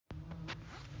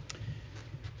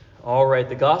All right,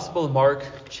 the Gospel of Mark,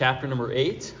 chapter number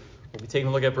 8. We'll be taking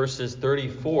a look at verses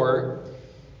 34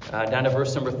 down to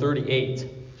verse number 38.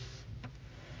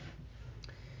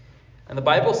 And the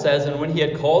Bible says, "And when he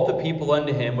had called the people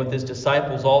unto him with his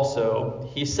disciples also,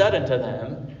 he said unto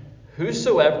them,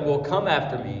 Whosoever will come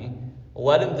after me,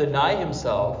 let him deny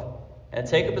himself, and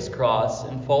take up his cross,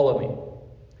 and follow me.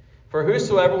 For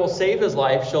whosoever will save his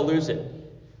life shall lose it.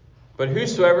 But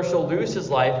whosoever shall lose his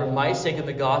life for my sake of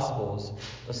the gospels,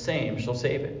 the same shall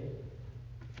save it.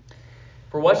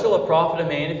 For what shall it profit a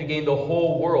man if he gain the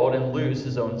whole world and lose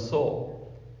his own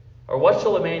soul? Or what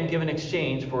shall a man give in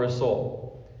exchange for his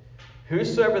soul?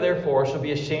 Whosoever therefore shall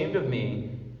be ashamed of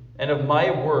me and of my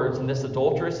words in this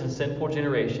adulterous and sinful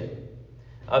generation,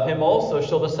 of him also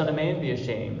shall the Son of Man be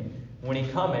ashamed when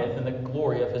he cometh in the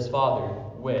glory of his Father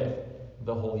with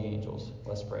the holy angels."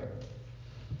 Let's pray.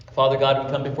 Father God,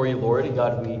 we come before you, Lord, and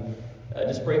God, we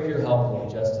just pray for your help, Lord,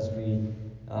 just as we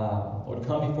would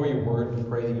come before your word. We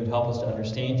pray that you would help us to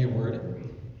understand your word.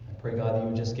 I pray, God, that you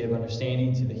would just give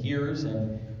understanding to the hearers,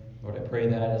 and Lord, I pray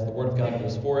that as the word of God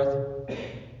goes forth,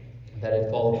 that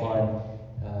it fall upon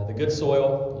the good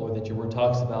soil, Lord, that your word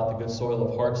talks about, the good soil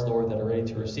of hearts, Lord, that are ready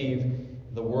to receive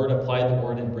the word, apply the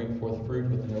word, and bring forth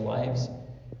fruit within their lives.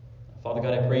 Father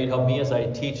God, I pray you'd help me as I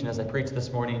teach and as I preach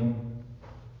this morning.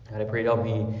 God, I pray you'd help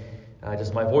me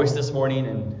just my voice this morning,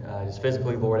 and just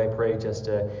physically, Lord, I pray just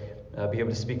to be able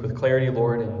to speak with clarity,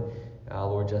 Lord, and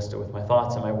Lord, just with my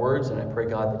thoughts and my words. And I pray,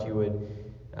 God, that you would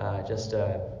just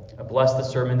bless the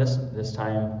sermon this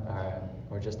time,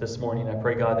 or just this morning. I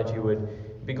pray, God, that you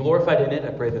would be glorified in it.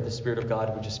 I pray that the Spirit of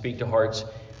God would just speak to hearts,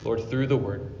 Lord, through the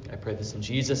word. I pray this in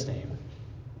Jesus' name.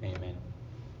 Amen.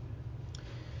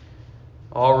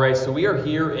 All right, so we are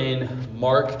here in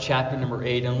Mark chapter number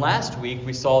 8. And last week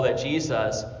we saw that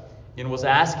Jesus was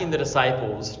asking the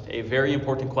disciples a very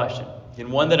important question.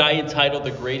 And one that I entitled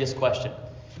The Greatest Question.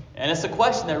 And it's a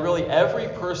question that really every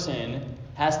person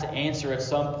has to answer at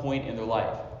some point in their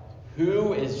life.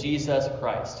 Who is Jesus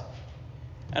Christ?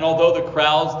 And although the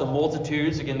crowds, the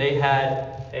multitudes, again, they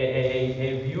had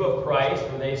a view of Christ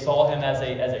where they saw him as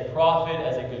a prophet,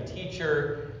 as a good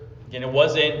teacher. Again, it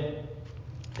wasn't,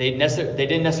 they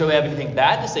didn't necessarily have anything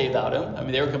bad to say about him. I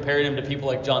mean, they were comparing him to people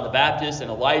like John the Baptist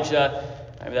and Elijah.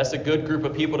 I mean, that's a good group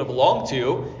of people to belong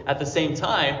to. At the same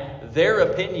time, their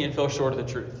opinion fell short of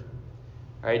the truth.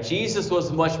 All right, Jesus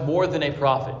was much more than a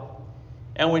prophet.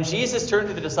 And when Jesus turned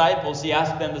to the disciples, he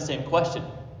asked them the same question.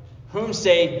 Whom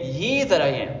say ye that I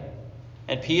am?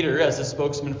 And Peter, as the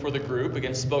spokesman for the group,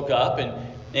 again spoke up,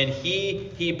 and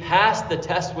he passed the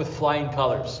test with flying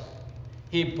colors.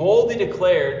 He boldly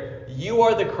declared, "You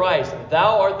are the Christ.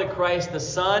 Thou art the Christ, the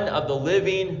Son of the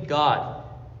living God."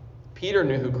 Peter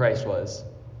knew who Christ was.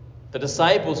 The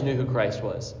disciples knew who Christ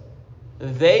was.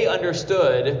 They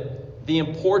understood the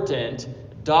important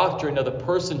doctrine of the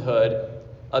personhood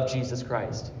of Jesus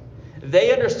Christ.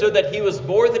 They understood that he was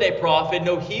more than a prophet.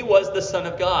 No, he was the Son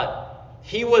of God.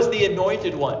 He was the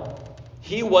anointed one.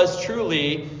 He was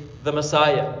truly the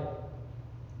Messiah.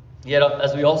 Yet,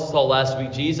 as we also saw last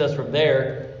week, Jesus from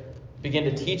there began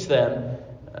to teach them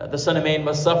the Son of Man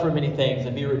must suffer many things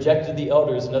and be rejected of the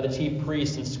elders and of the chief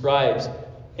priests and scribes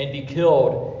and be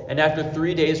killed, and after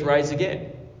 3 days rise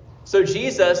again. So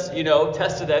Jesus,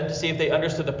 tested them to see if they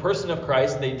understood the person of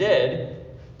Christ. They did.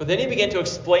 But then he began to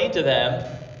explain to them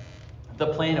the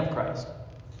plan of Christ,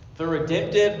 the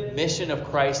redemptive mission of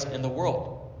Christ in the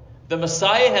world. The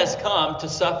Messiah has come to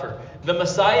suffer. The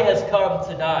Messiah has come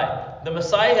to die. The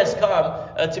Messiah has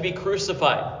come to be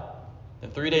crucified,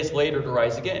 and 3 days later to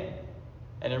rise again.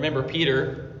 And remember,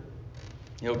 Peter,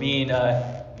 being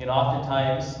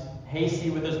oftentimes hasty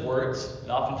with his words,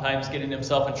 and oftentimes getting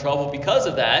himself in trouble because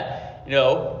of that,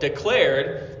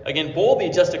 declared, again, boldly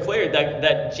just declared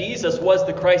that Jesus was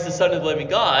the Christ, the Son of the living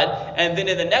God, and then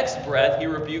in the next breath, he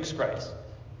rebukes Christ.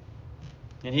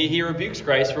 And he rebukes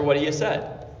Christ for what he has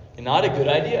said. And not a good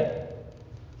idea.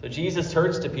 So Jesus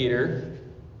turns to Peter,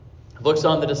 looks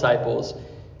on the disciples,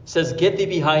 says, "Get thee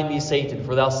behind me, Satan,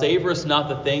 for thou savorest not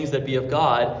the things that be of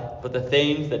God, but the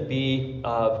things that be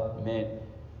of men."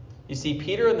 You see,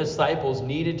 Peter and the disciples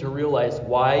needed to realize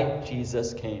why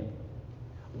Jesus came.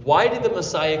 Why did the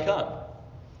Messiah come?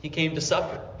 He came to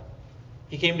suffer.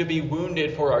 He came to be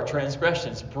wounded for our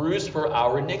transgressions, bruised for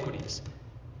our iniquities.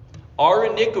 Our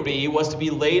iniquity was to be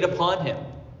laid upon him.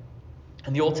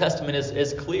 And the Old Testament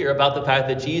is clear about the fact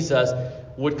that Jesus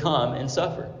would come and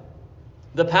suffer.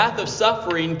 The path of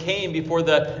suffering came before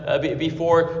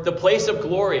the place of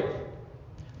glory.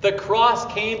 The cross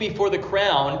came before the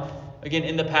crown, again,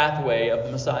 in the pathway of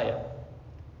the Messiah.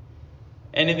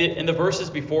 And in the verses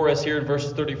before us here, in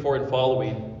verses 34 and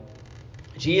following,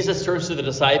 Jesus turns to the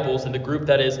disciples and the group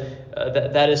that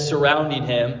is surrounding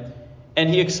him, and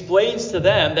he explains to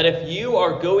them that if you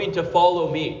are going to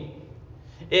follow me,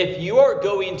 if you are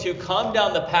going to come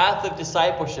down the path of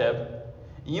discipleship,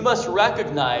 you must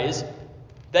recognize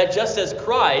that just as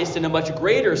Christ, in a much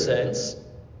greater sense,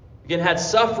 again had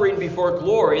suffering before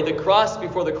glory, the cross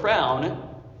before the crown,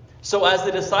 so as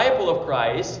the disciple of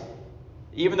Christ,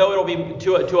 even though it will be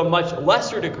to a much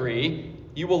lesser degree,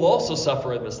 you will also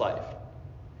suffer in this life.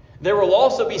 There will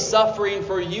also be suffering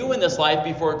for you in this life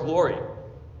before glory.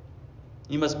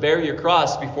 You must bear your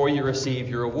cross before you receive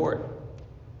your reward,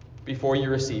 before you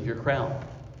receive your crown.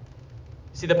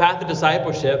 See, the path of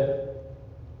discipleship,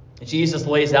 Jesus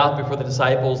lays out before the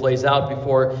disciples, lays out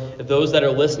before those that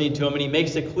are listening to him, and he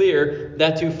makes it clear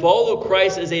that to follow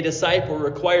Christ as a disciple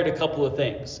required a couple of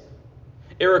things.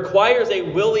 It requires a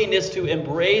willingness to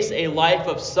embrace a life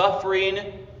of suffering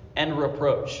and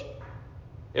reproach.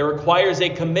 It requires a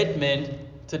commitment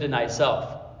to deny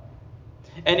self.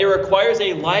 And it requires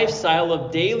a lifestyle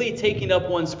of daily taking up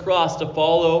one's cross to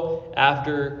follow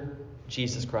after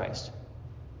Jesus Christ.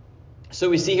 So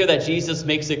we see here that Jesus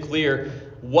makes it clear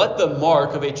what the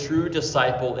mark of a true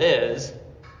disciple is.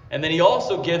 And then he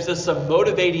also gives us some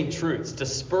motivating truths to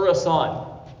spur us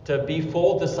on to be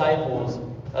full disciples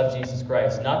of Jesus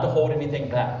Christ, not to hold anything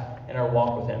back in our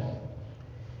walk with him.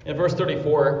 In verse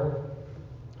 34,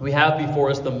 we have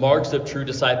before us the marks of true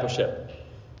discipleship.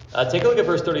 Take a look at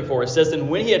verse 34. It says, "And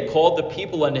when he had called the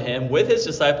people unto him with his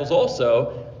disciples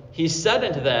also, he said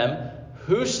unto them,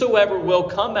 Whosoever will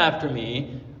come after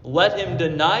me, let him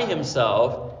deny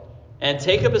himself and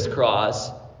take up his cross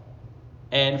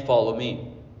and follow me."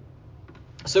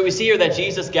 So we see here that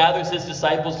Jesus gathers his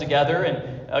disciples together,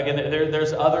 and again,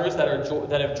 there's others that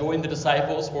have joined the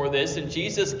disciples for this, and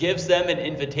Jesus gives them an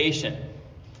invitation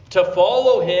to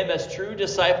follow him as true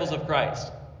disciples of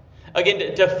Christ.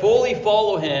 Again, to fully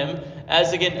follow him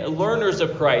as, again, learners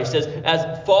of Christ,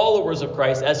 as followers of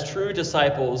Christ, as true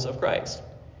disciples of Christ.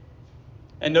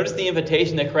 And notice the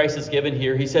invitation that Christ has given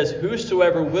here. He says,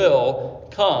 "Whosoever will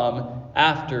come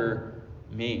after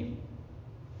me."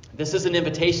 This is an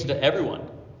invitation to everyone.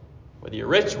 Whether you're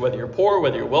rich, whether you're poor,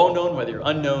 whether you're well-known, whether you're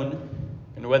unknown,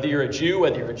 and whether you're a Jew,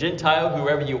 whether you're a Gentile,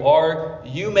 whoever you are,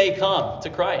 you may come to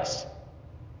Christ.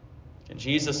 And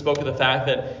Jesus spoke of the fact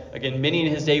that, again, many in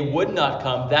his day would not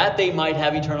come, that they might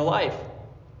have eternal life.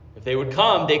 If they would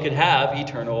come, they could have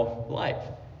eternal life.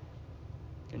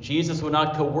 And Jesus would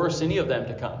not coerce any of them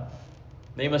to come.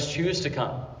 They must choose to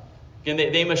come. Again,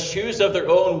 they must choose of their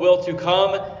own will to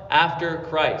come after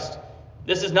Christ.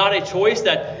 This is not a choice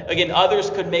that, again, others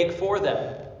could make for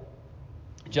them,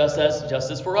 just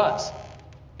as for us.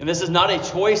 And this is not a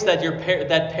choice that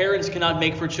that parents cannot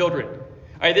make for children.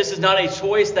 All right, this is not a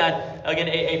choice that, again,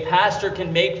 a pastor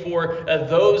can make for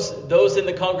those in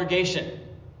the congregation.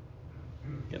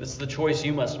 Again, this is the choice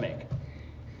you must make.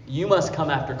 You must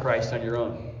come after Christ on your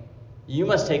own. You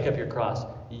must take up your cross.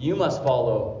 You must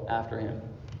follow after him.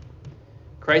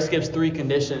 Christ gives 3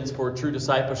 conditions for true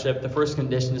discipleship. The first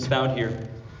condition is found here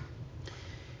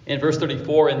in verse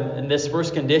 34. And this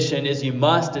first condition is you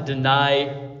must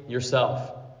deny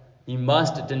yourself. You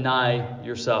must deny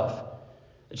yourself.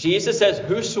 Jesus says,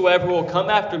 "Whosoever will come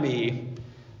after me,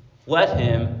 let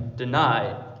him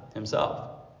deny himself."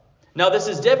 Now, this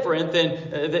is different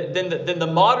than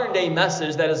the modern day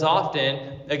message that is often,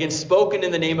 again, spoken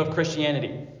in the name of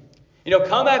Christianity.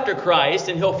 Come after Christ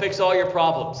and he'll fix all your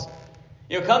problems.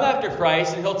 Come after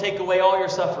Christ and he'll take away all your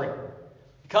suffering.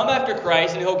 Come after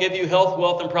Christ and he'll give you health,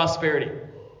 wealth, and prosperity.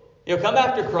 Come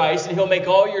after Christ and he'll make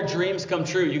all your dreams come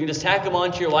true. You can just tack him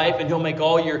onto your life and he'll make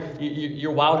all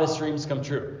your wildest dreams come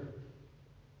true.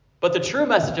 But the true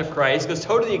message of Christ goes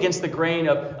totally against the grain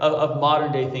of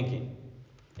modern day thinking.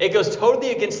 It goes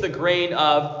totally against the grain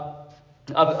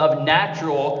of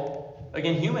natural,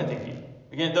 again, human thinking.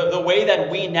 Again, the way that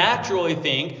we naturally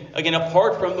think, again,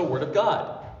 apart from the Word of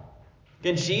God.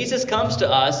 Again, Jesus comes to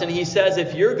us and he says,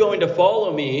 if you're going to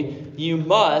follow me, you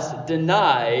must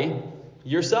deny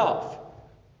yourself.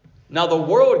 Now, the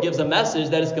world gives a message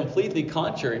that is completely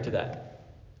contrary to that.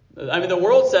 The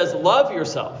world says, love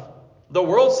yourself. The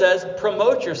world says,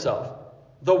 promote yourself.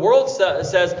 The world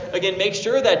says, again, make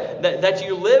sure that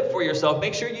you live for yourself.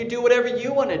 Make sure you do whatever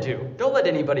you want to do. Don't let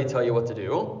anybody tell you what to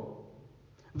do.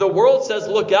 The world says,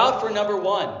 look out for number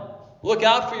one. Look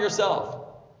out for yourself.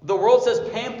 The world says,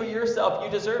 pamper yourself. You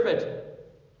deserve it.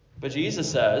 But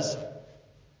Jesus says,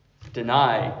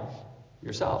 deny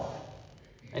yourself.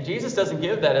 And Jesus doesn't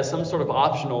give that as some sort of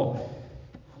optional,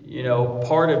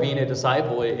 part of being a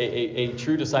disciple, a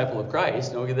true disciple of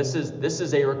Christ. No, this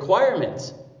is a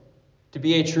requirement to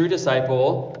be a true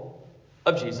disciple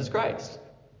of Jesus Christ.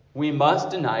 we must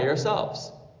deny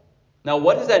ourselves. Now,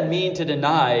 what does that mean to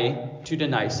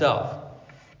deny self?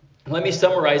 Let me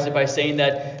summarize it by saying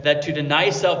that to deny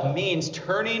self means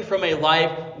turning from a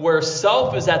life where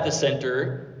self is at the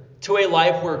center to a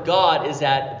life where God is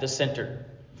at the center.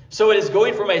 So it is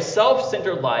going from a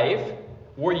self-centered life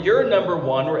where you're number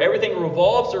one, where everything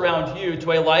revolves around you,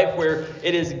 to a life where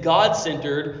it is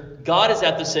God-centered, God is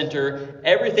at the center,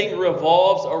 everything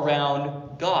revolves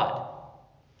around God.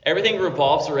 Everything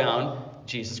revolves around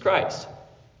Jesus Christ.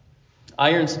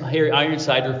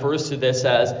 Ironside refers to this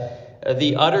as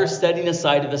the utter setting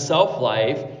aside of the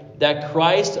self-life that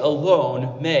Christ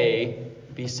alone may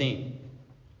be seen.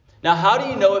 Now, how do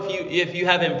you know if you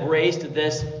have embraced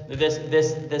this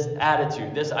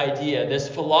attitude, this idea, this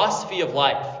philosophy of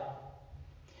life?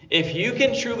 If you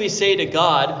can truly say to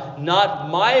God, not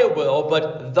my will,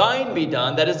 but thine be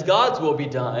done, that is God's will be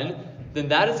done, then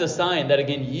that is a sign that,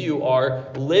 again, you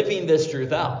are living this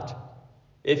truth out.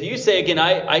 If you say, again,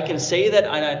 I can say that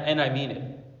and I mean it.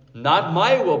 Not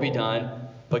my will be done,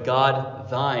 but God,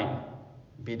 thine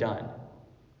be done.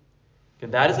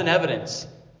 And that is an evidence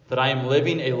that I am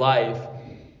living a life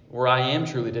where I am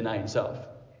truly denying self.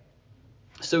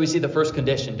 So we see the first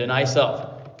condition, deny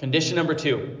self. Condition number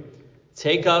 2,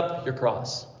 take up your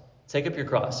cross. Take up your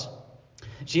cross.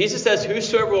 Jesus says,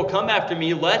 whosoever will come after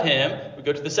me, let him, we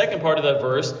go to the second part of the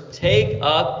verse, take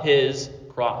up his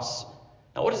cross.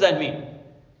 Now, what does that mean?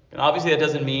 And obviously that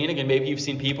doesn't mean, again, maybe you've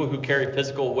seen people who carry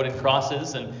physical wooden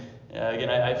crosses, and again,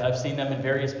 I've seen them in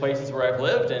various places where I've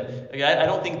lived, and again, I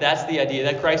don't think that's the idea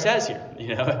that Christ has here.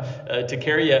 To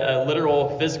carry a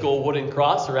literal physical wooden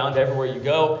cross around everywhere you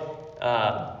go.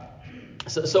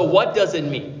 So what does it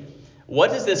mean?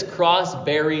 What does this cross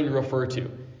bearing refer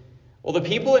to? Well, the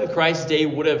people in Christ's day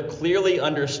would have clearly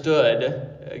understood,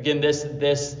 again,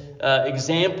 this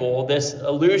example, this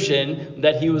allusion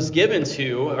that he was given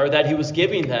to, or that he was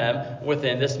giving them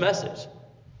within this message.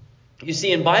 You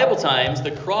see, in Bible times, the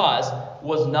cross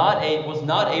was not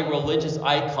a religious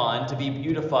icon to be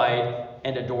beautified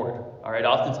and adored. All right,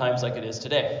 oftentimes like it is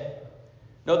today.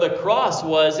 No, the cross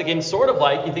was, again, sort of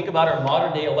like you think about our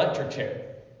modern day electric chair.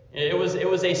 It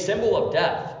was a symbol of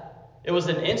death. It was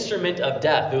an instrument of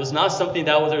death. It was not something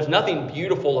there's nothing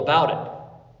beautiful about it.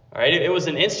 All right, it was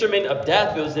an instrument of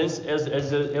death. It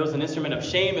was an instrument of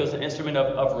shame. It was an instrument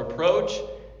of reproach.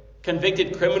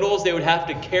 Convicted criminals, they would have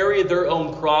to carry their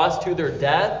own cross to their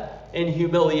death in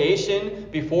humiliation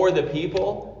before the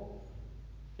people.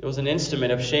 It was an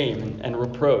instrument of shame and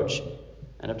reproach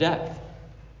and of death.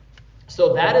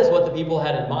 So that is what the people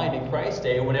had in mind in Christ's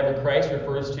day whenever Christ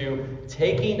refers to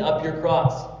taking up your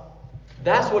cross.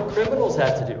 That's what criminals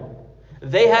had to do.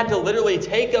 They had to literally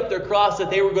take up their cross that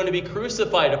they were going to be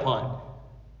crucified upon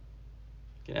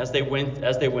as they went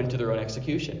to their own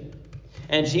execution.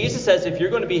 And Jesus says if you're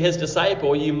going to be his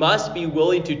disciple, you must be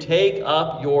willing to take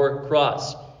up your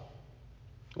cross.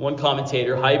 One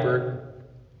commentator, Hybert,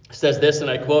 says this, and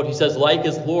I quote, he says, like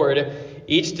his Lord,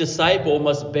 each disciple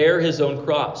must bear his own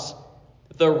cross.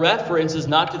 The reference is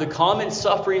not to the common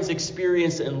sufferings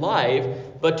experienced in life,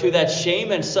 but to that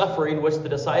shame and suffering which the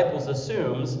disciples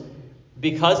assumes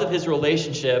because of his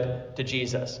relationship to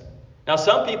Jesus. Now,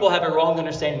 some people have a wrong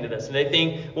understanding of this, and they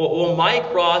think, well, my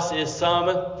cross is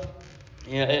some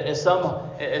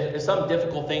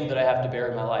difficult thing that I have to bear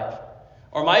in my life,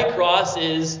 or my cross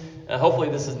is. Hopefully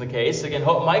this isn't the case. Again,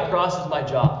 my cross is my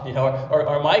job,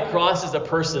 or my cross is a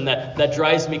person that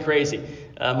drives me crazy.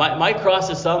 My cross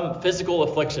is some physical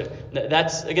affliction.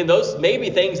 That's, again, those may be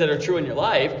things that are true in your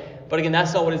life, but again,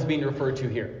 that's not what is being referred to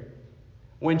here.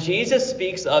 When Jesus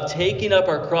speaks of taking up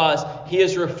our cross, he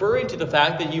is referring to the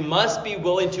fact that you must be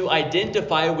willing to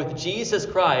identify with Jesus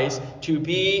Christ to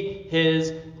be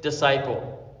his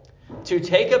disciple. To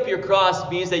take up your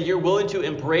cross means that you're willing to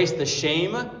embrace the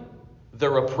shame, the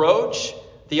reproach,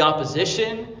 the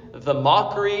opposition, the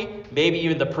mockery, maybe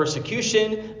even the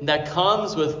persecution that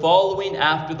comes with following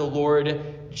after the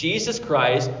Lord Jesus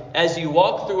Christ as you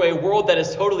walk through a world that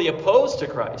is totally opposed to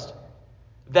Christ,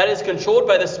 that is controlled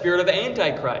by the spirit of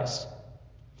Antichrist.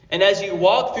 And as you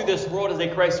walk through this world as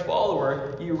a Christ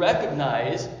follower, you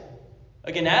recognize,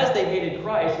 again, as they hated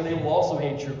Christ, they will also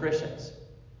hate true Christians.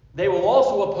 They will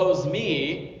also oppose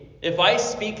me if I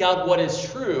speak out what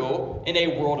is true in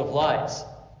a world of lies.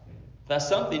 That's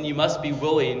something you must be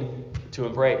willing to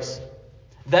embrace.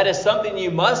 That is something you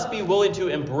must be willing to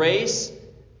embrace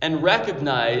and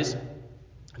recognize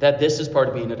that this is part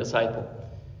of being a disciple.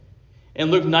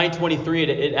 In Luke 9:23,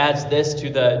 it adds this to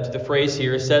the phrase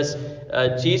here. It says,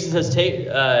 Jesus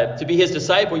says, to be his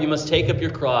disciple, you must take up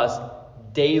your cross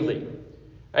daily.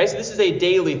 Right? So this is a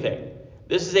daily thing.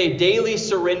 This is a daily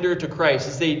surrender to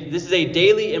Christ. This is a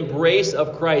daily embrace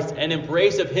of Christ, an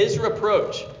embrace of his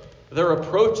reproach, the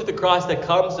reproach of the cross that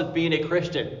comes with being a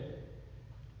Christian.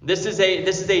 This is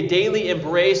a daily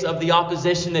embrace of the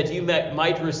opposition that you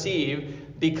might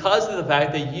receive because of the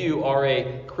fact that you are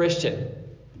a Christian.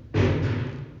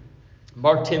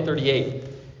 Mark 10:38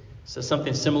 says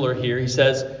something similar here.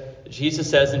 Jesus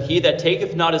says, "And he that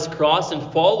taketh not his cross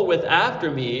and followeth after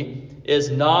me is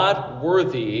not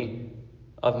worthy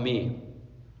of me."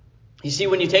 You see,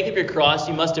 when you take up your cross,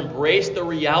 you must embrace the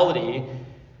reality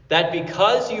that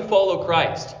because you follow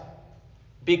Christ,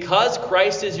 because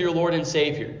Christ is your Lord and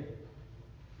Savior,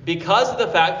 because of the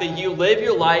fact that you live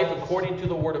your life according to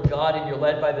the Word of God and you're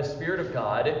led by the Spirit of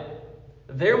God,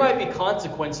 there might be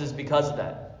consequences because of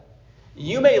that.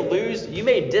 You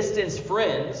may distance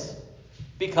friends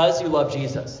because you love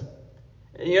Jesus.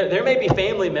 There may be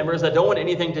family members that don't want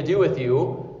anything to do with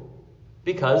you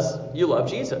because you love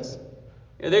Jesus.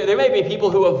 There may be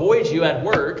people who avoid you at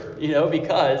work,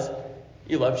 because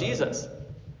you love Jesus.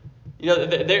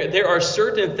 There are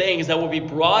certain things that will be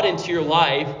brought into your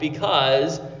life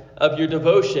because of your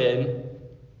devotion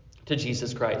to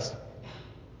Jesus Christ.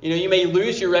 You may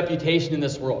lose your reputation in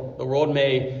this world. The world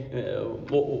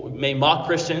may mock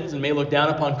Christians and may look down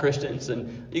upon Christians,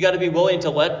 and you got to be willing to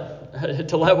let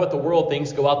what the world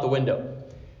thinks go out the window.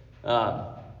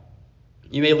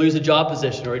 You may lose a job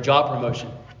position or a job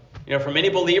promotion. For many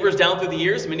believers down through the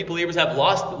years, many believers have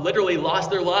literally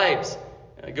lost their lives.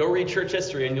 Go read church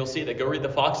history and you'll see that. Go read the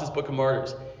Fox's Book of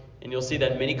Martyrs and you'll see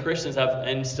that many Christians have,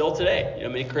 and still today,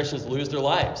 many Christians lose their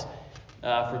lives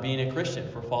for being a Christian,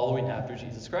 for following after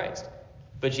Jesus Christ.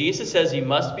 But Jesus says you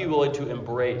must be willing to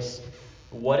embrace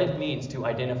what it means to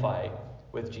identify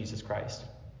with Jesus Christ.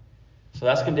 So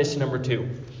that's condition number 2.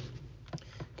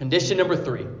 Condition number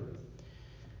 3.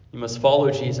 You must follow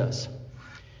Jesus.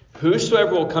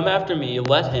 Whosoever will come after me,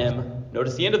 let him,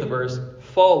 notice the end of the verse,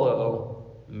 follow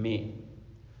me.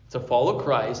 To follow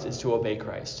Christ is to obey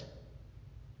Christ.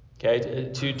 Okay,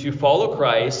 to follow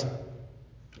Christ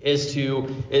is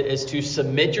to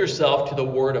submit yourself to the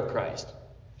word of Christ.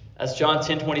 As John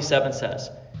 10:27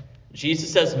 says,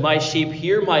 Jesus says, "My sheep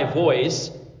hear my voice,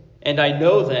 and I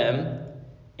know them,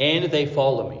 and they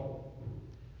follow me." All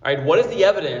right, what is the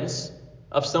evidence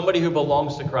of somebody who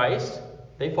belongs to Christ?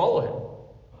 They follow him.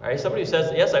 All right, somebody who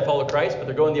says, "Yes, I follow Christ," but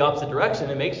they're going the opposite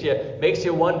direction, it makes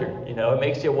you wonder. It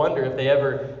makes you wonder if they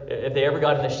ever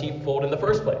got in the sheepfold in the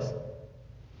first place.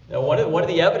 Now, one of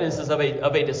the evidences of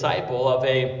a disciple,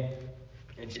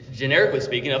 generically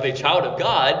speaking, of a child of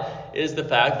God, is the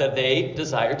fact that they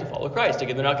desire to follow Christ.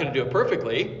 Again, they're not going to do it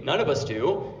perfectly. None of us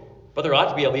do. But there ought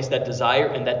to be at least that desire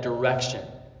and that direction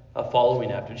of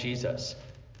following after Jesus.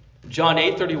 John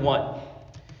 8:31.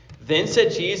 Then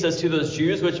said Jesus to those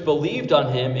Jews which believed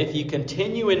on him, "If ye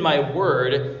continue in my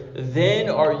word, then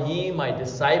are ye my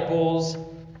disciples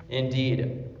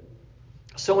indeed."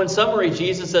 So in summary,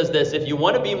 Jesus says this: if you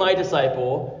want to be my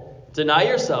disciple, deny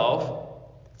yourself,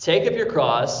 take up your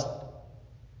cross,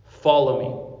 follow me.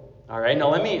 All right, now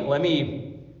let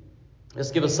me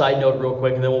just give a side note real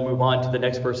quick, and then we'll move on to the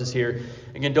next verses here.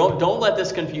 Again, don't let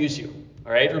this confuse you.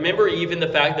 All right, remember even the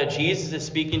fact that Jesus is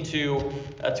speaking to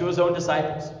his own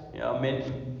disciples. Men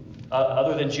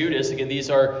other than Judas. Again, these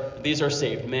are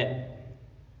saved men.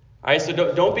 All right, so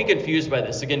don't be confused by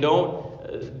this. Again,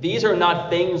 these are not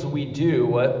things we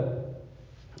do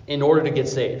in order to get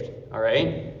saved. All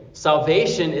right,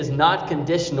 salvation is not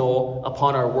conditional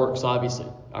upon our works. Obviously,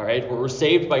 all right, we're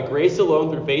saved by grace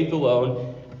alone, through faith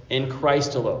alone, in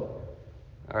Christ alone.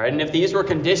 All right, and if these were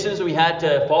conditions we had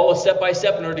to follow step by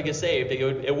step in order to get saved,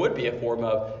 it would be a form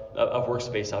of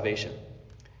works-based salvation.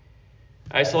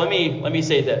 All right, so let me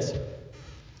say this.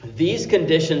 These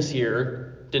conditions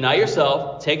here, deny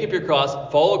yourself, take up your cross,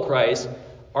 follow Christ,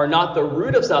 are not the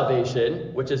root of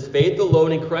salvation, which is faith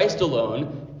alone in Christ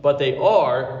alone, but they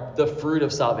are the fruit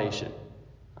of salvation.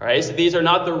 All right, so these are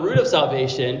not the root of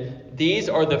salvation. These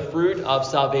are the fruit of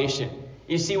salvation.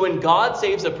 You see, when God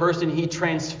saves a person, he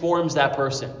transforms that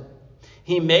person.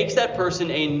 He makes that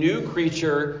person a new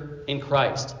creature in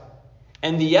Christ.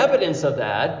 And the evidence of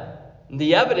that,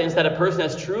 the evidence that a person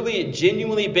has truly,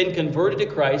 genuinely been converted to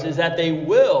Christ, is that they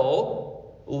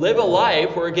will live a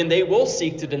life where, again, they will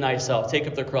seek to deny self, take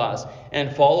up their cross,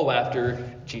 and follow after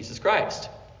Jesus Christ.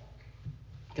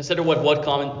 Consider what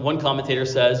one commentator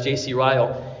says, J.C.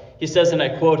 Ryle. He says, and I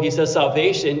quote, he says,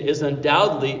 "Salvation is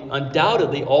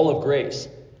undoubtedly all of grace.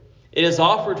 It is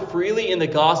offered freely in the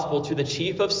gospel to the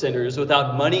chief of sinners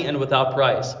without money and without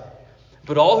price.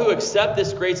 But all who accept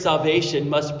this great salvation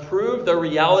must prove the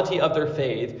reality of their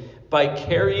faith by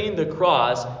carrying the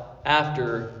cross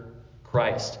after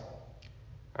Christ."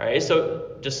 All right,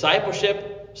 so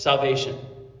discipleship, salvation.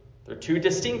 They're two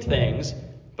distinct things,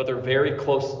 but they're very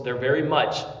close. They're very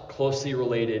much closely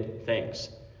related things.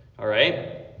 All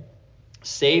right?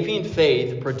 Saving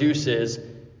faith produces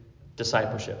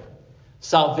discipleship.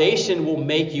 Salvation will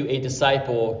make you a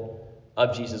disciple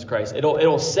of Jesus Christ.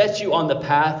 It'll set you on the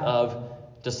path of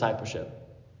discipleship.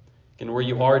 And where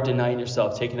you are denying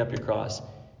yourself, taking up your cross,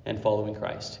 and following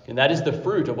Christ. And that is the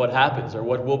fruit of what happens, or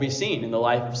what will be seen in the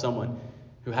life of someone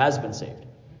who has been saved.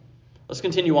 Let's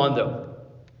continue on, though.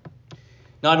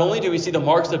 Not only do we see the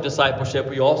marks of discipleship,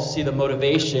 we also see the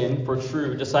motivation for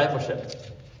true discipleship.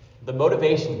 The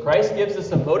motivation. Christ gives us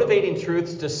some motivating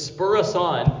truths to spur us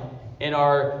on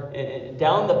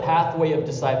down the pathway of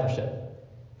discipleship.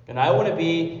 And I want to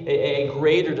be a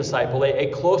greater disciple,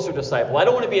 a closer disciple. I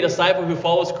don't want to be a disciple who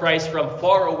follows Christ from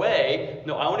far away.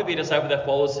 No, I want to be a disciple that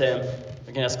follows him,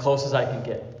 again, as close as I can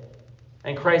get.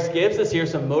 And Christ gives us here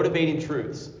some motivating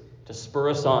truths to spur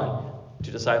us on to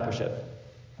discipleship.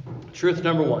 Truth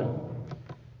number 1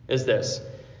 is this.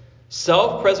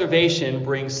 Self-preservation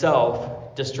brings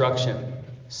self-destruction.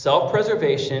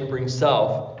 Self-preservation brings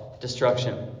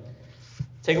self-destruction.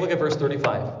 Take a look at verse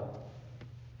 35.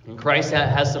 And Christ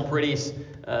has some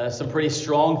pretty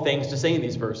strong things to say in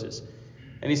these verses.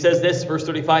 And he says this, verse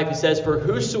 35, he says, "For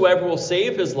whosoever will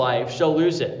save his life shall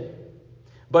lose it.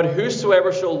 But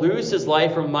whosoever shall lose his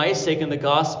life for my sake in the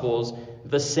Gospels,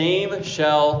 the same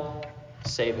shall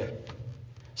save it."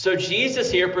 So Jesus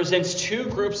here presents two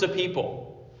groups of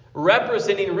people,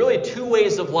 representing really two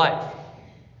ways of life.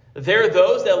 There are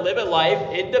those that live a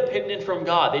life independent from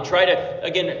God. They try to,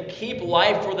 again, keep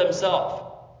life for themselves.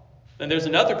 Then there's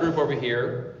another group over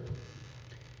here,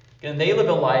 and they live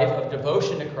a life of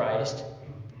devotion to Christ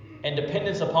and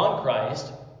dependence upon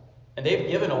Christ, and they've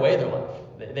given away their life.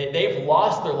 They've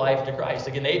lost their life to Christ.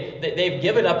 Again, they've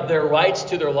given up their rights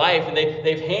to their life, and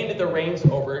they've handed the reins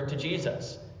over to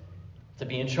Jesus to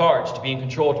be in charge, to be in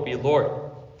control, to be Lord.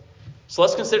 So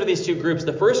let's consider these two groups.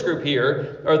 The first group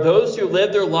here are those who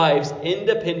live their lives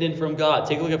independent from God.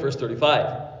 Take a look at verse 35.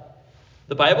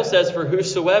 The Bible says, "For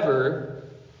whosoever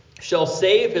shall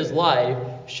save his life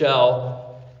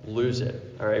shall lose it."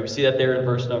 All right, we see that there in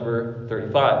verse number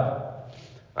 35.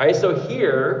 All right, so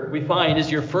here we find is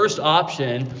your first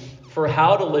option for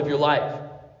how to live your life.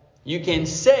 You can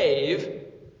save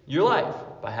your life.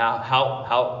 By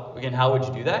how would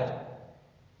you do that?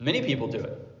 Many people do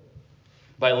it.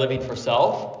 By living for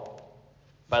self,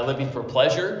 by living for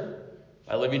pleasure,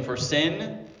 by living for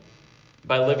sin,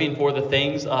 by living for the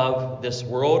things of this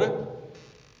world.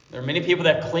 There are many people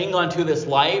that cling onto this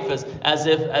life as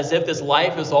if this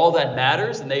life is all that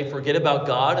matters, and they forget about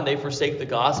God, and they forsake the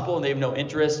gospel, and they have no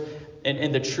interest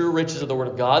in the true riches of the Word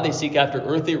of God. They seek after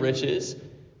earthly riches,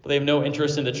 but they have no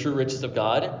interest in the true riches of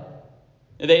God.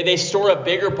 They store up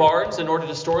bigger barns in order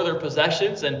to store their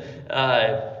possessions, and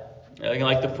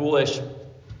like the foolish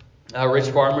rich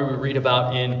farmer we read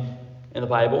about in the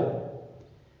Bible.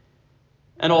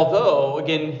 And although,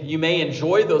 again, you may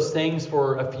enjoy those things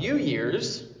for a few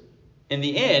years, in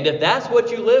the end, if that's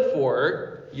what you live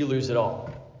for, you lose it all.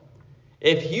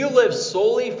 If you live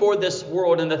solely for this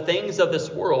world and the things of this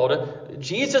world,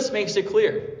 Jesus makes it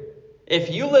clear. If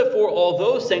you live for all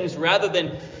those things rather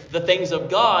than the things of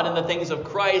God and the things of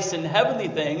Christ and heavenly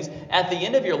things, at the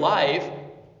end of your life,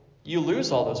 you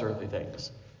lose all those earthly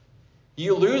things.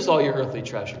 You lose all your earthly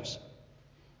treasures.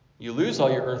 You lose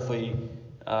all your earthly,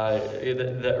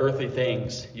 the earthly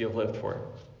things you have lived for.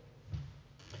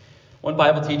 One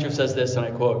Bible teacher says this, and I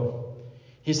quote,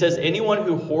 he says, "Anyone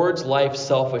who hoards life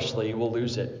selfishly will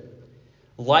lose it.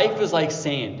 Life is like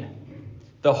sand.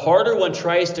 The harder one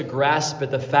tries to grasp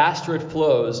it, the faster it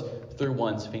flows through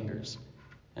one's fingers."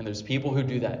 And there's people who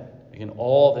do that, again,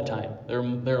 all the time.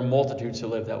 There are multitudes who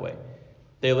live that way.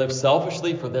 They live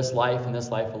selfishly for this life and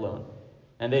this life alone.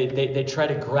 And they try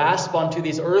to grasp onto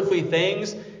these earthly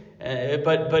things.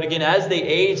 But again, as they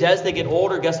age, as they get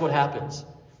older, guess what happens?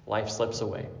 Life slips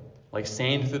away like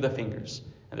sand through the fingers.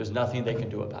 And there's nothing they can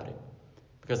do about it.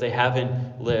 Because they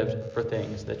haven't lived for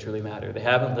things that truly matter. They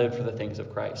haven't lived for the things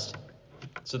of Christ.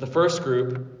 So the first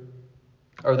group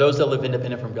are those that live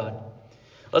independent from God.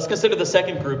 Let's consider the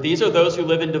second group. These are those who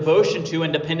live in devotion to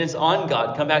and dependence on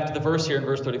God. Come back to the verse here in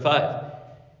verse 35.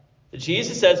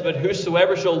 Jesus says, "But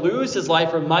whosoever shall lose his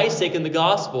life for my sake in the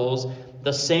Gospels,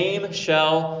 the same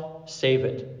shall save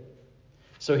it."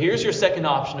 So here's your second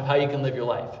option of how you can live your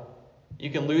life. You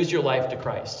can lose your life to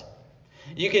Christ.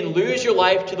 You can lose your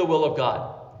life to the will of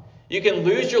God. You can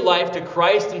lose your life to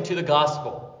Christ and to the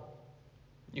gospel.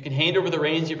 You can hand over the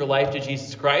reins of your life to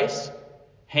Jesus Christ,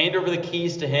 hand over the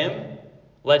keys to Him,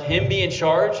 Let him be in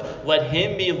charge, let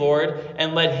him be Lord,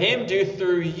 and let him do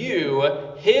through you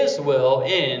his will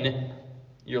in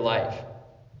your life.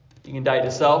 You can die to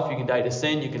self, you can die to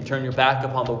sin, you can turn your back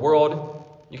upon the world,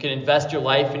 you can invest your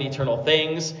life in eternal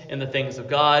things, in the things of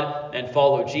God, and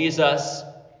follow Jesus.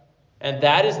 And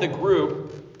that is the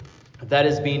group that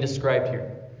is being described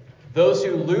here. Those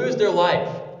who lose their life,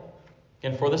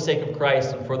 and for the sake of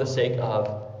Christ and for the sake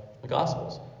of the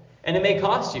Gospels. And it may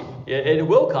cost you. It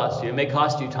will cost you. It may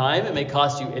cost you time. It may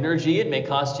cost you energy. It may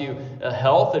cost you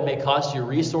health. It may cost you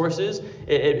resources.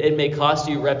 It may cost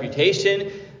you reputation.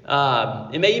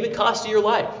 It may even cost you your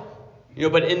life.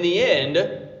 But in the end,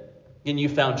 again, you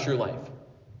found true life.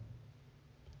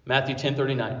 Matthew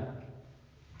 10:39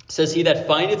 says, "He that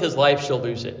findeth his life shall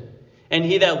lose it, and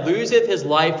he that loseth his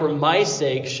life for my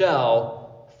sake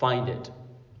shall find it."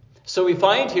 So we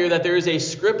find here that there is a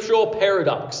scriptural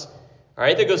paradox, all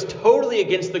right, that goes totally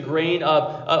against the grain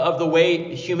of the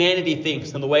way humanity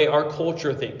thinks and the way our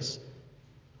culture thinks.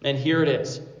 And here it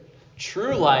is.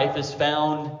 True life is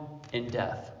found in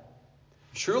death.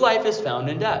 True life is found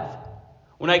in death.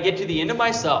 When I get to the end of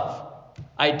myself,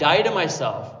 I die to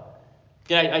myself.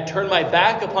 I turn my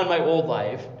back upon my old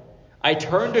life. I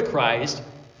turn to Christ.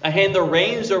 I hand the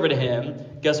reins over to him.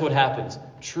 Guess what happens?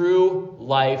 True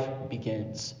life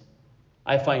begins.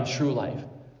 I find true life,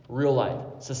 real life,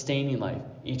 sustaining life,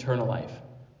 eternal life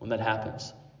when that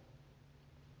happens.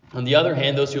 On the other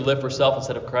hand, those who live for self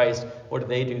instead of Christ, what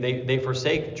do? They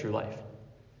forsake true life.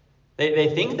 They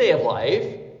think they have life,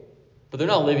 but they're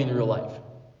not living real life.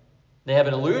 They have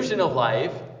an illusion of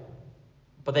life,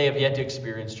 but they have yet to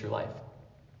experience true life.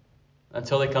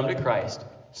 Until they come to Christ,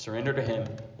 surrender to him,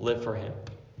 live for him.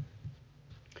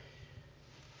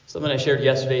 Something I shared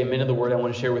yesterday, a minute of the Word I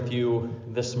want to share with you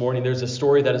this morning. There's a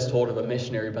story that is told of a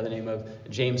missionary by the name of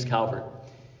James Calvert.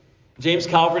 James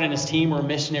Calvert and his team were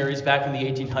missionaries back in the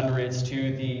 1800s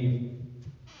to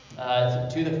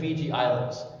the Fiji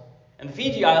Islands. And the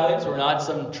Fiji Islands were not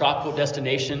some tropical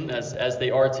destination as they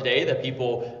are today that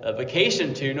people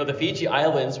vacation to. No, the Fiji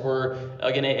Islands were,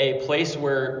 again, a place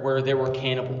where there were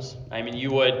cannibals. I mean,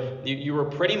 you were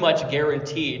pretty much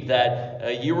guaranteed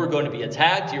that you were going to be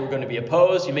attacked, you were going to be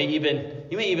opposed, you may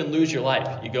even lose your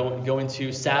life. You go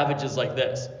into savages like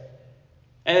this.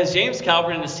 And as James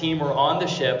Calvert and his team were on the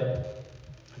ship,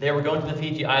 they were going to the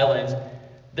Fiji Islands,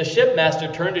 the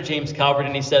shipmaster turned to James Calvert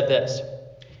and he said this.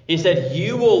 He said,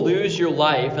 "You will lose your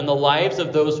life and the lives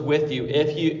of those with you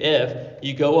if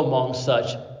you go among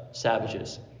such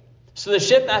savages." So the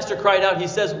shipmaster cried out. He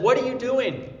says, "What are you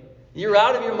doing? You're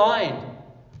out of your mind.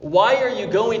 Why are you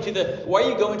going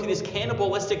to these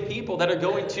cannibalistic people that are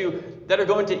going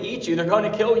to eat you? They're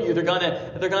going to kill you. They're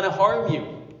going to harm you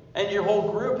and your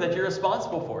whole group that you're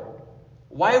responsible for.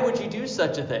 Why would you do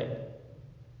such a thing?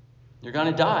 You're going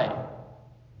to die."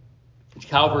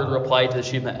 Calvert replied to the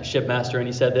shipmaster and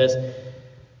he said this.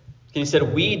 He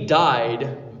said, "We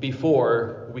died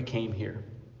before we came here.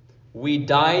 We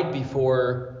died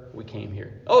before we came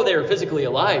here." Oh, they were physically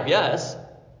alive, yes,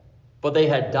 but they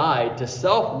had died to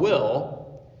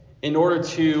self-will in order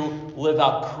to live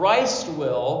out Christ's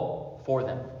will for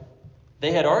them.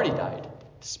 They had already died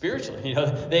spiritually.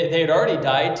 They had already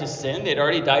died to sin. They'd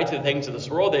already died to the things of this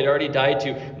world. They'd already died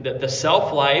to the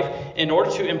self-life in order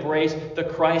to embrace the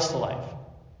Christ life.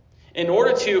 In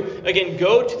order to, again,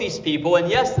 go to these people and,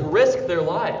 yes, risk their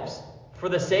lives for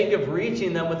the sake of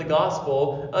reaching them with the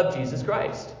gospel of Jesus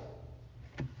Christ.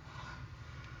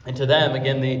 And to them,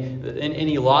 again,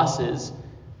 any losses,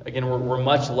 again, were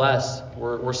much less,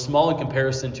 were small in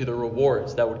comparison to the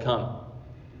rewards that would come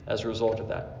as a result of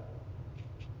that.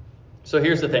 So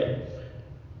here's the thing.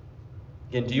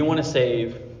 Again, do you want to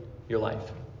save your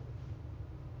life?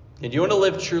 And do you want to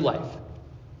live true life?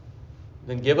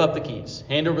 Then give up the keys.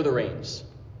 Hand over the reins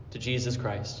to Jesus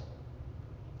Christ.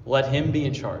 Let him be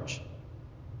in charge.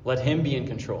 Let him be in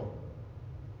control.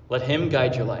 Let him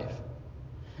guide your life.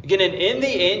 Again, and in the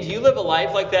end, you live a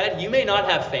life like that. You may not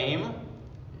have fame.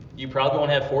 You probably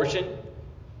won't have fortune.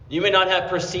 You may not have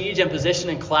prestige and position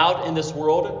and clout in this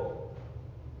world.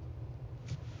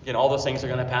 Again, all those things are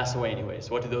going to pass away anyways.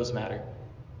 What do those matter?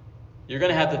 You're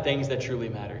going to have the things that truly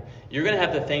matter. You're going to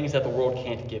have the things that the world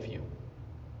can't give you.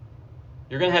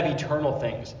 You're going to have eternal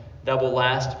things that will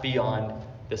last beyond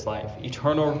this life.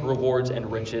 Eternal rewards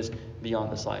and riches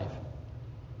beyond this life.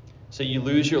 So you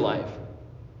lose your life.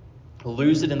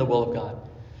 Lose it in the will of God.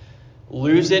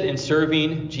 Lose it in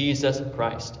serving Jesus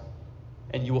Christ.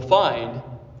 And you will find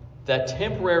that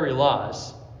temporary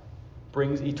loss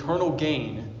brings eternal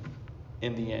gain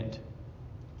in the end.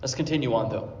 Let's continue on,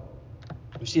 though.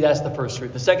 We see that's the first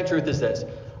truth. The second truth is this.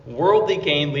 Worldly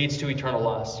gain leads to eternal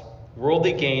loss.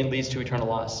 Worldly gain leads to eternal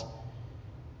loss.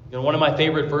 One of my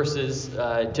favorite verses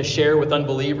to share with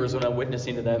unbelievers when I'm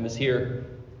witnessing to them is here.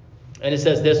 And it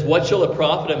says this, "What shall it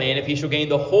profit a man if he shall gain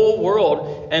the whole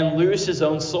world and lose his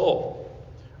own soul?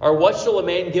 Or what shall a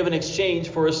man give in exchange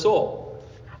for his soul?"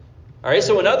 All right,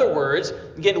 so in other words,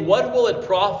 again, what will it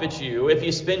profit you if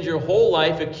you spend your whole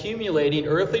life accumulating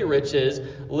earthly riches,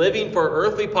 living for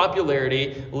earthly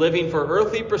popularity, living for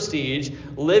earthly prestige,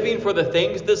 living for the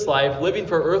things of this life, living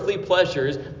for earthly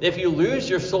pleasures? If you lose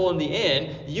your soul in the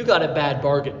end, you got a bad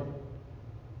bargain.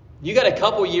 You got a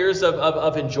couple years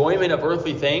of enjoyment of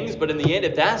earthly things, but in the end,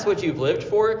 if that's what you've lived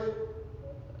for,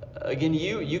 again,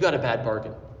 you got a bad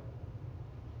bargain.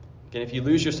 Again, if you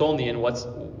lose your soul in the end,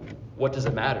 what does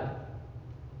it matter?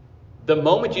 The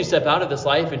moment you step out of this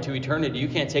life into eternity, you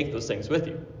can't take those things with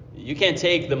you. You can't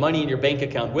take the money in your bank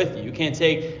account with you. You can't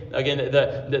take, again,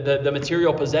 the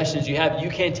material possessions you have. You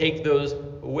can't take those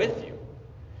with you.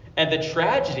 And the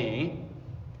tragedy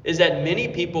is that many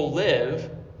people live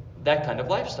that kind of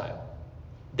lifestyle.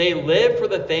 They live for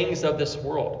the things of this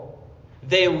world.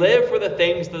 They live for the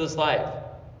things of this life.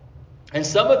 And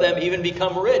some of them even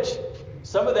become rich.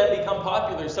 Some of them become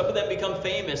popular. Some of them become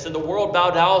famous. And the world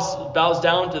bows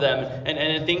down to them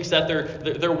and thinks that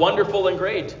they're wonderful and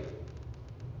great.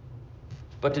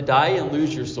 But to die and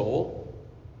lose your soul,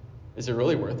 is it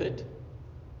really worth it?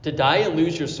 To die and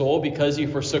lose your soul because you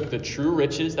forsook the true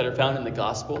riches that are found in the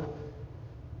gospel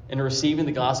and receiving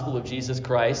the gospel of Jesus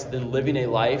Christ, then living a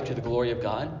life to the glory of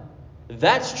God?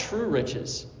 That's true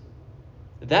riches.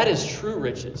 That is true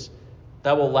riches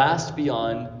that will last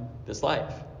beyond this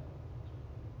life.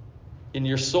 And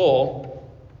your soul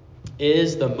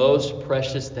is the most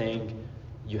precious thing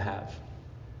you have.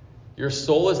 Your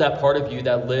soul is that part of you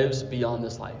that lives beyond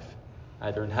this life,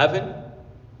 either in heaven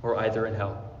or either in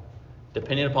hell,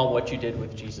 depending upon what you did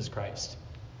with Jesus Christ.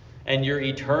 And your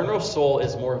eternal soul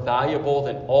is more valuable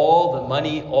than all the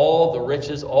money, all the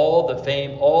riches, all the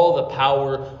fame, all the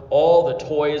power, all the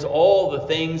toys, all the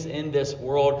things in this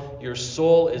world. Your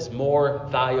soul is more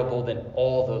valuable than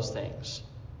all those things.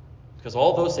 Because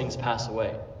all those things pass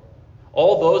away.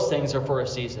 All those things are for a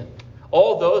season.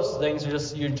 All those things are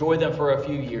just, you enjoy them for a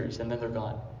few years and then they're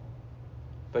gone.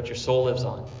 But your soul lives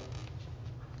on.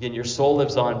 Again, your soul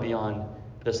lives on beyond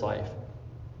this life.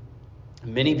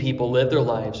 Many people live their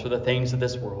lives for the things of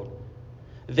this world.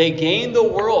 They gain the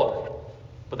world,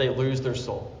 but they lose their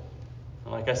soul.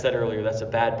 And like I said earlier, that's a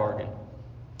bad bargain.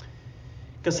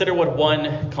 Consider what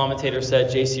one commentator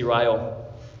said, J.C. Ryle,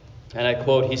 and I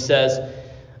quote, he says,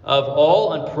 "Of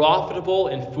all unprofitable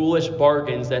and foolish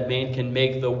bargains that man can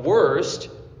make, the worst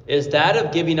is that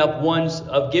of giving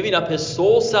up his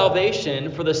soul's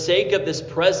salvation for the sake of this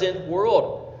present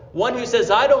world." One who says,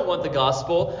 I don't want the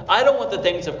gospel. I don't want the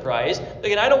things of Christ.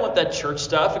 Again, I don't want that church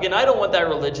stuff. Again, I don't want that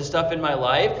religious stuff in my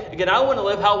life. Again, I want to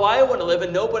live how I want to live,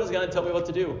 and nobody's going to tell me what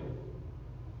to do.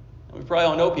 And we probably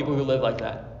all know people who live like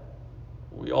that.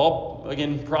 We all,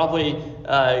 again, probably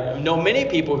know many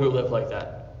people who live like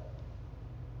that.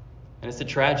 And it's a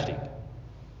tragedy.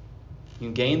 You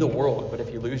can gain the world, but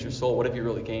if you lose your soul, what have you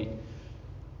really gained?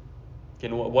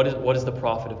 Again, what is the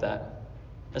profit of that?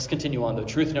 Let's continue on, though.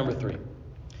 Truth number 3.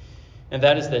 And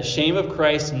that is the shame of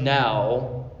Christ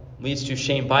now leads to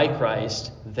shame by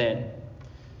Christ then.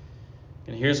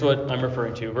 And here's what I'm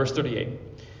referring to. Verse 38. It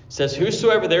says,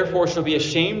 "Whosoever therefore shall be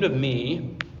ashamed of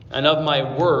me and of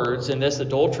my words in this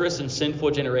adulterous and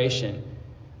sinful generation,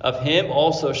 of him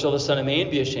also shall the Son of Man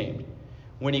be ashamed,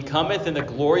 when he cometh in the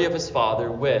glory of his Father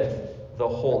with the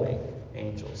holy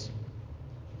angels."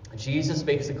 Jesus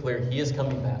makes it clear he is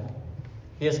coming back.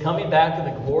 He is coming back in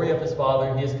the glory of his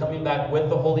Father. He is coming back with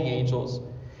the holy angels.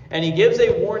 And he gives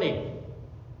a warning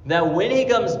that when he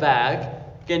comes back,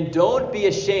 again, don't be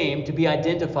ashamed to be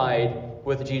identified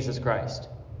with Jesus Christ.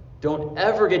 Don't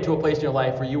ever get to a place in your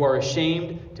life where you are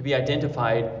ashamed to be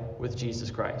identified with Jesus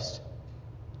Christ.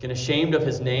 Again, ashamed of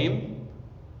his name,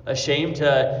 ashamed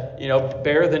to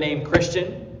bear the name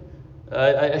Christian,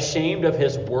 ashamed of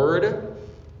his word,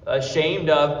 ashamed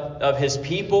of his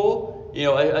people,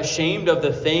 ashamed of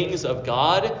the things of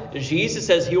God. Jesus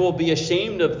says he will be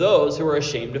ashamed of those who are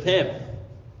ashamed of him.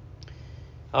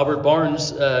 Albert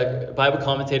Barnes, Bible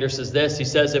commentator, says this. He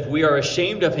says, if we are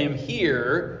ashamed of him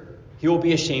here, he will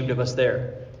be ashamed of us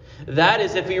there. That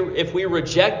is, if we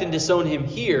reject and disown him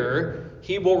here,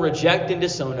 he will reject and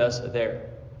disown us there.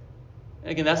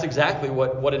 And again, that's exactly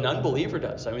what an unbeliever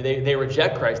does. I mean, they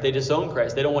reject Christ. They disown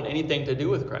Christ. They don't want anything to do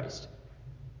with Christ.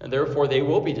 And therefore, they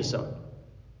will be disowned.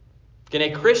 And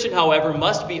a Christian, however,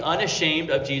 must be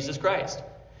unashamed of Jesus Christ.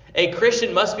 A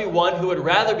Christian must be one who would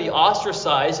rather be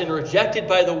ostracized and rejected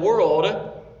by the world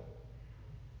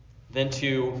than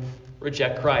to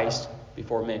reject Christ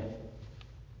before men.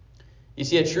 You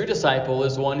see, a true disciple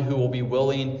is one who will be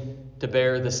willing to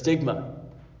bear the stigma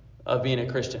of being a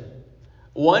Christian.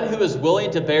 One who is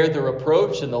willing to bear the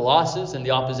reproach and the losses and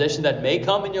the opposition that may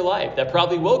come in your life, that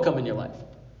probably will come in your life,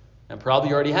 and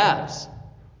probably already has.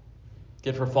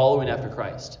 Again, for following after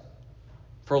Christ,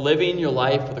 for living your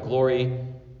life for the glory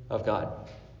of God.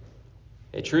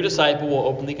 A true disciple will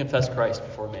openly confess Christ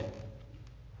before men.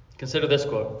 Consider this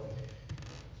quote.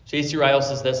 J.C. Ryle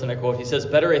says this in a quote. He says,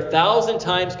 "Better 1,000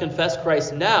 times confess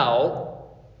Christ now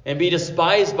and be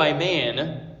despised by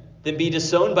man than be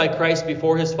disowned by Christ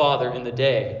before his Father in the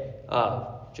day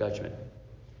of judgment."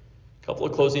 A couple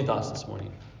of closing thoughts this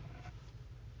morning.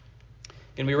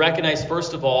 And we recognize,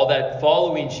 first of all, that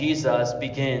following Jesus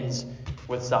begins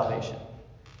with salvation.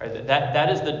 Right?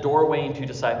 That is the doorway into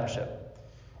discipleship,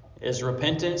 is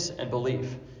repentance and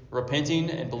belief. Repenting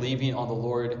and believing on the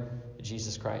Lord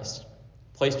Jesus Christ.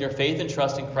 Placing your faith and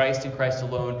trust in Christ and Christ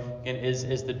alone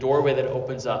is the doorway that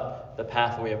opens up the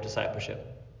pathway of discipleship.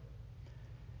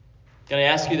 Can I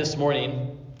ask you this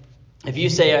morning, if you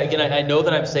say, again, I know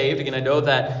that I'm saved, again, I know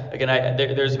that, again,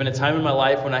 there's been a time in my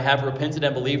life when I have repented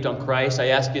and believed on Christ, I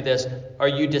ask you this, are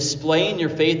you displaying your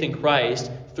faith in Christ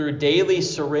through daily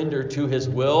surrender to his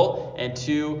will and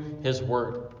to his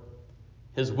word?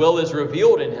 His will is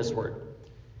revealed in his word.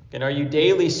 And are you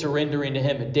daily surrendering to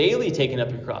him, daily taking up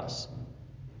your cross?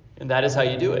 And that is how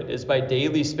you do it, is by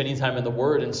daily spending time in the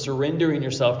word and surrendering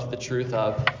yourself to the truth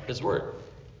of his word.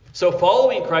 So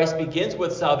following Christ begins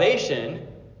with salvation,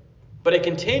 but it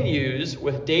continues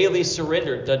with daily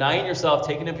surrender, denying yourself,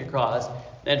 taking up your cross,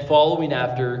 and following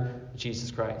after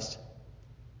Jesus Christ.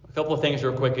 A couple of things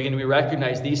real quick. Again, we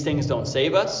recognize these things don't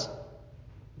save us.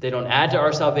 They don't add to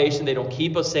our salvation. They don't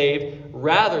keep us saved.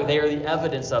 Rather, they are the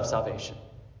evidence of salvation.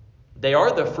 They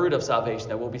are the fruit of salvation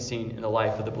that will be seen in the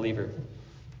life of the believer.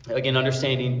 Again,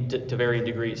 understanding to varying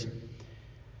degrees.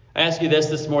 I ask you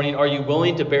this morning, are you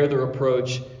willing to bear the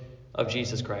reproach of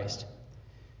Jesus Christ?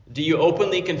 Do you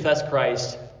openly confess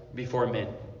Christ before men?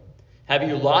 Have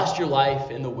you lost your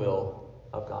life in the will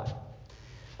of God?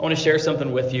 I want to share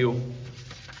something with you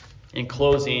in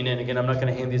closing. And again, I'm not going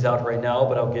to hand these out right now,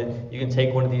 but you can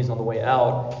take one of these on the way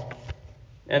out.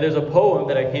 And there's a poem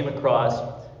that I came across.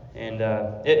 And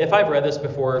if I've read this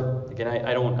before, again,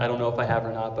 I don't know if I have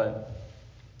or not, but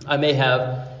I may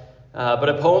have. But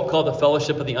a poem called The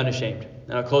Fellowship of the Unashamed.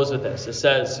 And I'll close with this.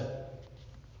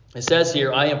 It says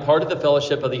here, I am part of the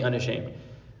fellowship of the unashamed.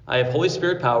 I have Holy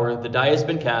Spirit power. The die has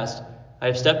been cast. I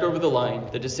have stepped over the line.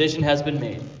 The decision has been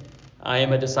made. I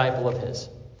am a disciple of his.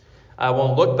 I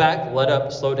won't look back, let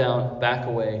up, slow down, back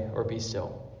away, or be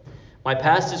still. My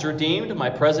past is redeemed. My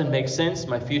present makes sense.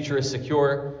 My future is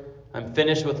secure. I'm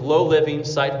finished with low living,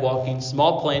 sight walking,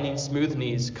 small planning, smooth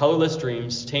knees, colorless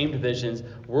dreams, tamed visions,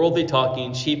 worldly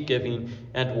talking, cheap giving,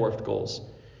 and dwarfed goals.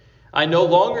 I no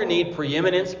longer need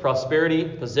preeminence, prosperity,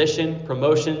 position,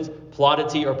 promotions,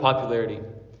 plaudity, or popularity.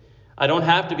 I don't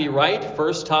have to be right,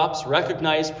 first, tops,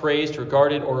 recognized, praised,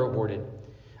 regarded, or rewarded.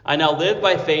 I now live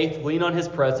by faith, lean on his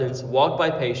presence, walk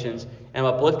by patience, am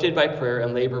uplifted by prayer,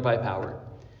 and labor by power.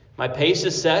 My pace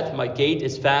is set, my gait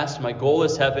is fast, my goal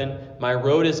is heaven, my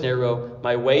road is narrow,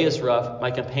 my way is rough,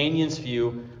 my companions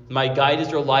few, my guide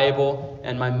is reliable,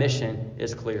 and my mission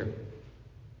is clear.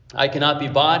 I cannot be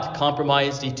bought,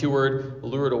 compromised, detoured,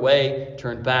 lured away,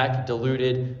 turned back,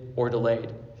 deluded, or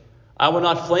delayed. I will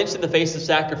not flinch in the face of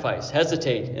sacrifice,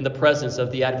 hesitate in the presence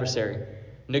of the adversary,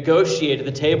 negotiate at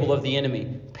the table of the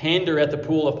enemy, pander at the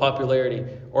pool of popularity,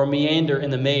 or meander in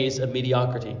the maze of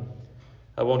mediocrity.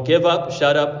 I won't give up,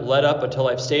 shut up, let up until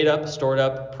I've stayed up, stored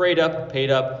up, prayed up,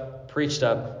 paid up, preached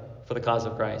up for the cause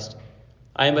of Christ.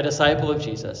 I am a disciple of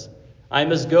Jesus. I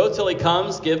must go till he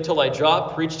comes, give till I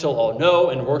drop, preach till all know,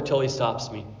 and work till he stops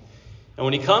me. And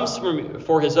when he comes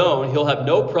for his own, he'll have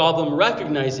no problem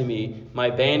recognizing me. My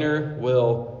banner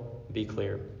will be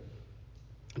clear.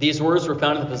 These words were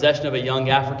found in the possession of a young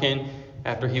African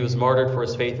after he was martyred for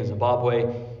his faith in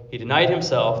Zimbabwe. He denied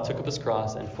himself, took up his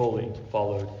cross, and fully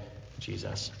followed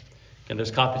Jesus. And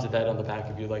there's copies of that on the back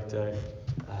if you'd like to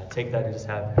take that and just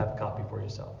have a copy for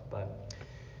yourself. But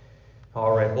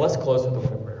all right, well, let's close with a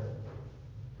word of prayer.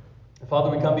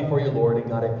 Father, we come before you, Lord, and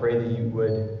God, I pray that you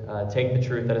would take the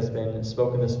truth that has been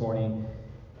spoken this morning.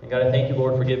 And God, I thank you,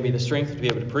 Lord, for giving me the strength to be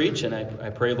able to preach. And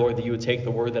I pray, Lord, that you would take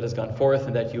the word that has gone forth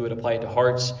and that you would apply it to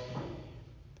hearts.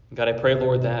 And God, I pray,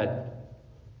 Lord, that,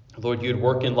 Lord, you would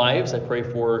work in lives. I pray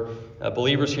for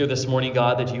believers here this morning,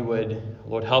 God, that you would,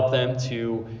 Lord, help them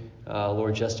to,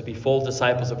 Lord, just to be full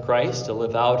disciples of Christ, to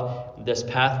live out this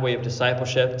pathway of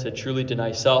discipleship, to truly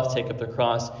deny self, take up their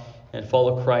cross, and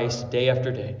follow Christ day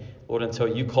after day, Lord,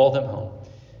 until you call them home.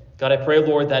 God, I pray,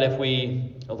 Lord, that if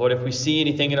we see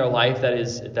anything in our life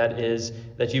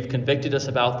that you've convicted us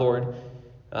about, Lord,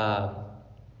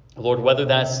 Lord, whether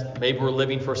that's maybe we're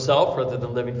living for self rather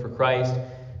than living for Christ,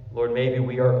 Lord, maybe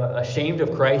we are ashamed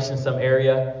of Christ in some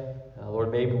area,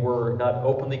 Lord, maybe we're not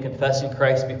openly confessing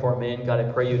Christ before men. God,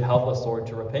 I pray you'd help us, Lord,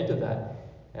 to repent of that,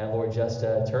 and Lord, just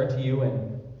turn to you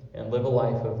and live a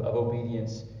life of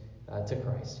obedience to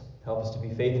Christ. Help us to be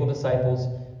faithful disciples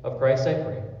of Christ, I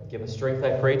pray. Give us strength,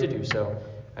 I pray, to do so.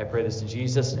 I pray this in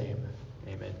Jesus' name.